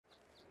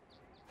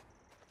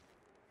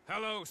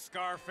Hello,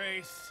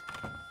 Scarface.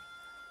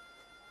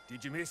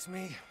 Did you miss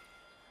me?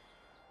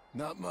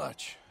 Not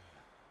much.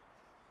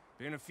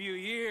 Been a few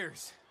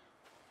years.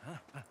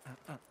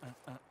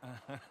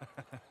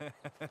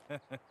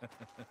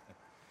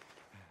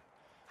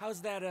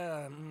 How's that,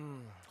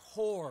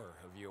 whore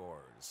of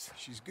yours?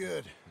 She's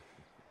good.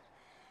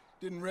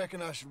 Didn't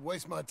reckon I should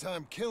waste my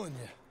time killing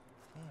you.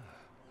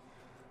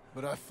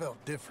 But I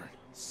felt different.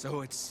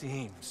 So it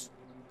seems.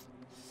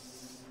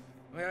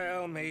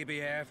 Well,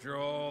 maybe after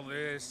all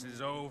this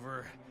is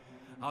over,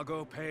 I'll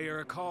go pay her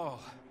a call.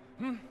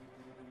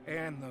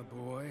 And the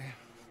boy.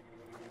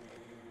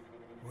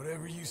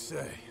 Whatever you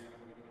say.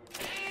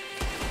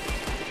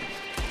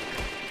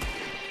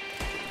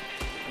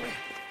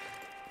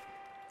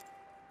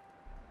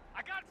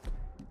 I got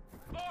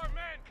 4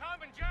 men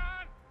coming,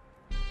 John!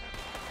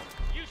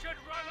 You should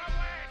run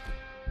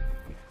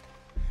away!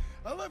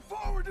 I look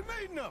forward to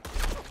meeting them!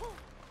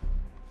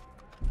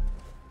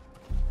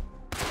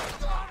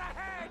 Thought I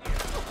had you!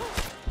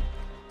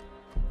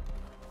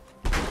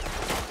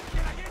 Did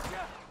I get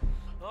you?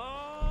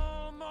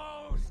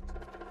 Almost!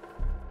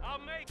 I'll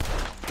make it!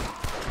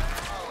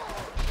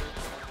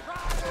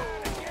 Try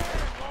that again,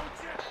 won't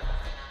you?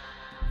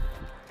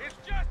 It's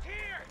just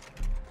here!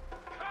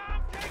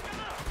 Come take a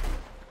look!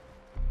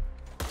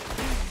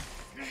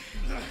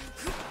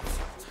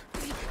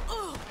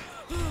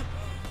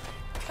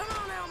 Come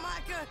on now,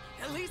 Micah.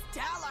 At least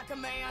die like a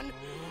man.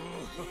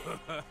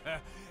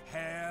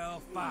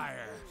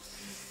 Hellfire.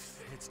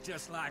 It's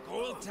just like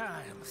old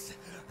times.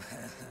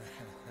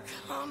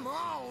 Come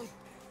on.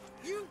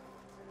 You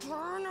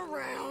turn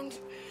around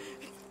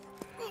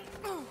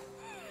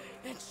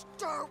and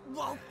start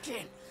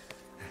walking.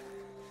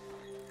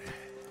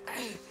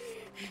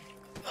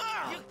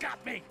 You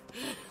got me!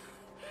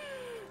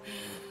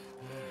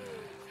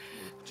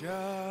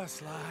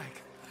 Just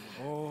like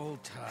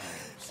old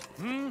times,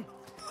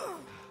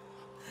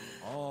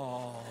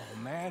 All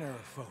manner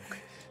of folk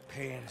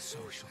paying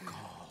social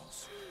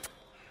calls.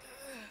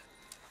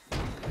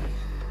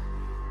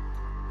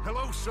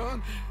 Hello,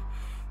 son.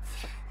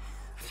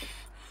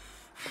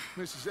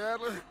 Mrs.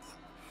 Adler.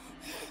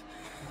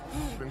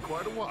 It's been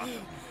quite a while.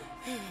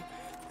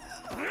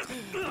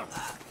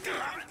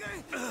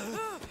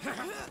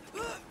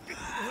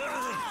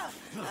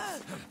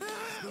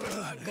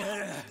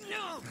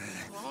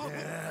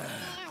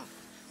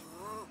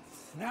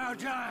 Now,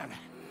 John.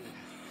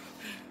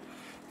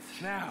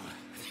 Now,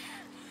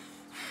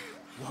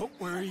 what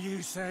were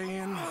you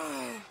saying?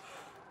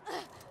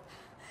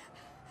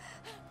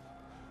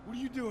 What are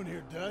you doing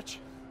here, Dutch?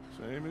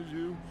 Same as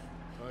you,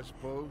 I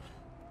suppose.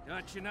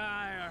 Dutch and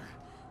I are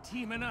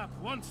teaming up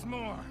once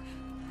more.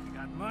 We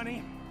got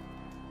money.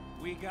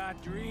 We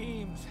got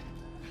dreams.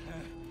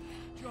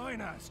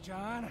 Join us,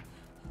 John.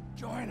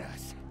 Join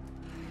us.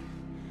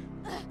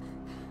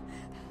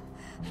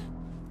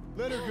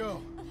 Let her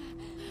go.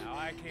 Now,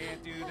 I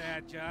can't do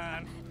that,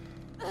 John.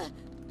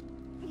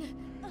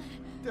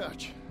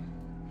 Dutch.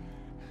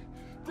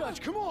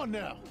 Dutch, come on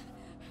now.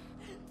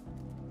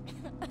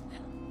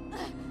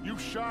 You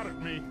shot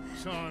at me,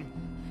 son.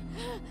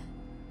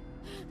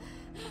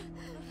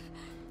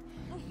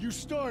 You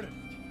started.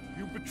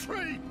 You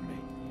betrayed me.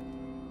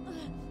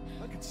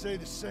 I could say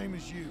the same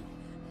as you.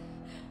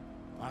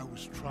 I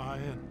was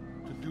trying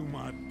to do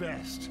my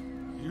best.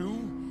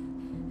 You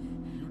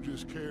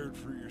just cared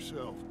for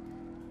yourself.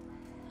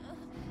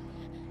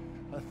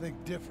 I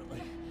think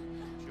differently.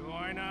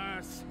 Join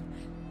us.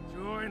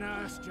 Join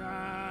us,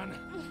 John.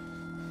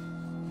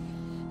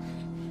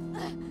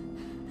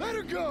 Let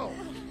her go!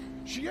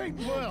 She ain't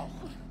well.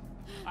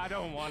 I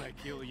don't want to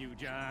kill you,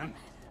 John.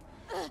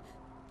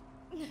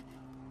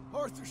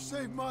 Arthur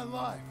saved my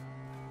life.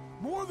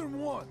 More than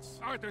once.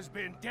 Arthur's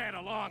been dead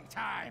a long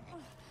time.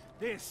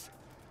 This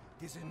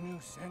is a new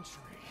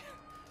century.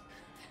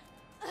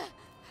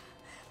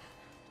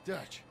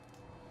 Dutch.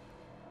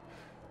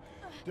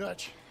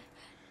 Dutch.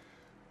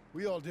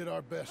 We all did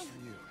our best for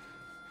you.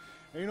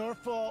 Ain't our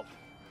fault.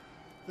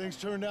 Things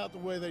turned out the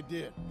way they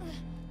did.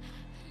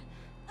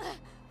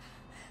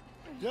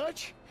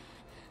 Dutch,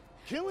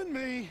 killing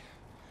me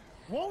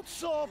won't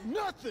solve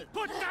nothing.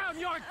 Put down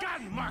your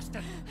gun,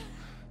 Marston!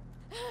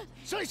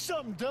 Say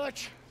something,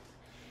 Dutch.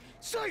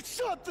 Say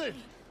something!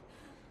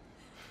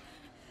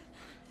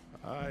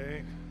 I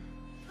ain't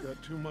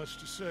got too much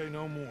to say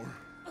no more.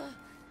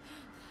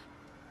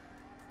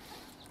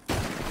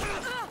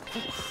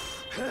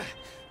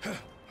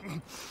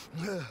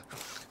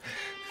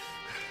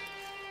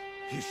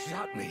 You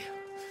shot me.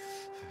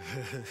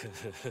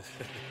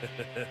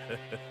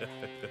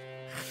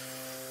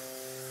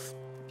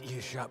 You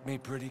shot me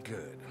pretty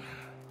good.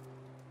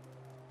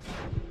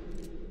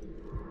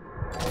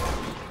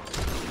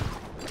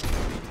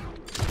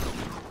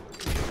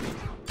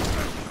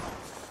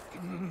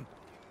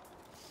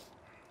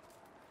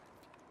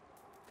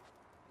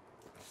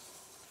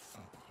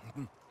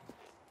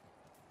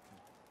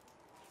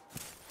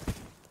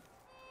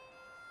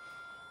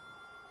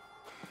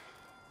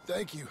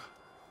 Thank you.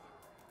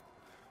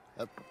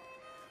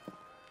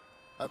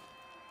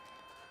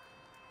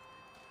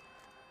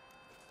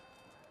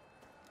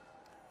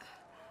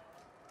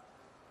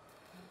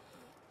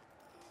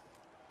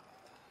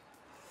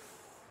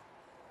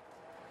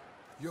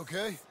 You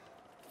okay?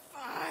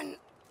 Fine.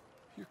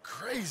 You're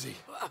crazy.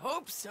 I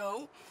hope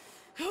so.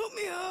 Help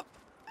me up.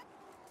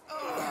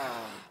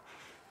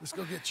 Let's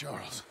go get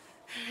Charles.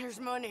 There's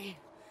money.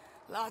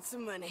 Lots of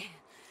money.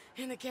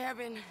 In the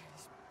cabin,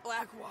 is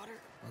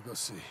Blackwater. I'll go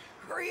see.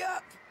 Hurry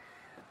up!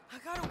 I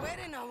got a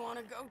wedding I want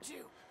to go to.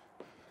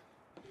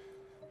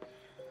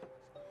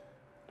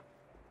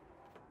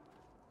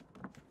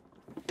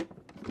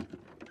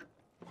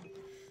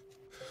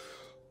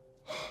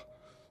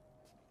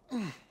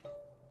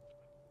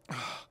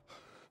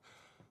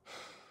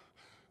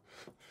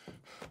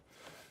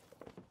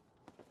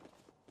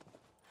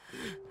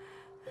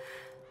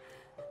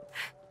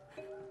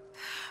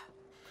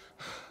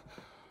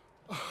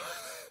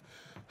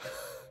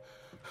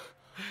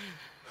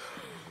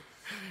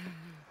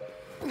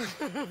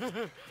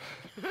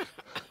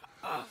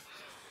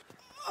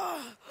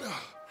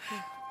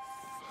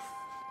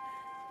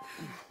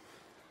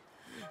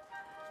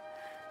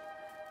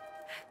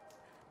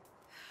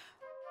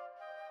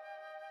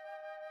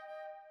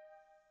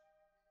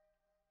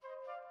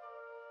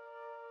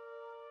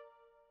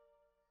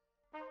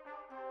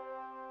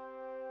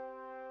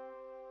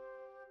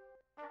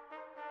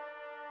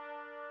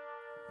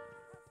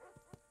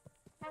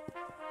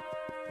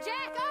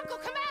 Jack, Uncle,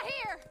 come out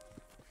here!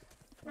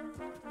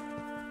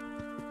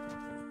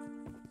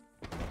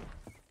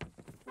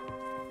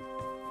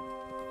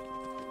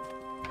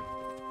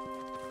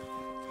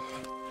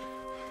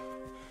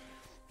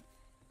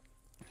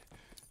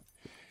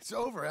 It's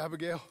over,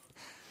 Abigail.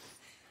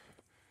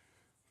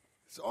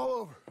 It's all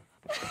over.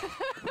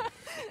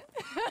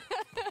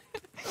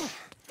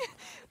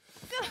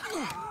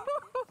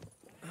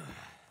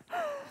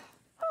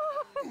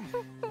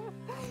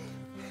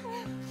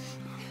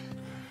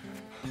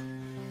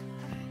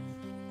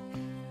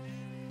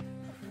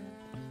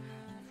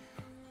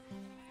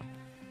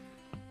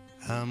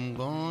 I'm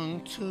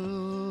going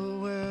to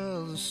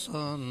where the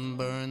sun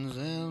burns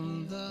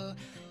and the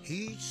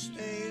heat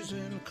stays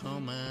in.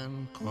 Come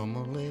and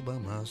come lay by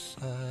my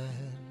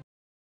side.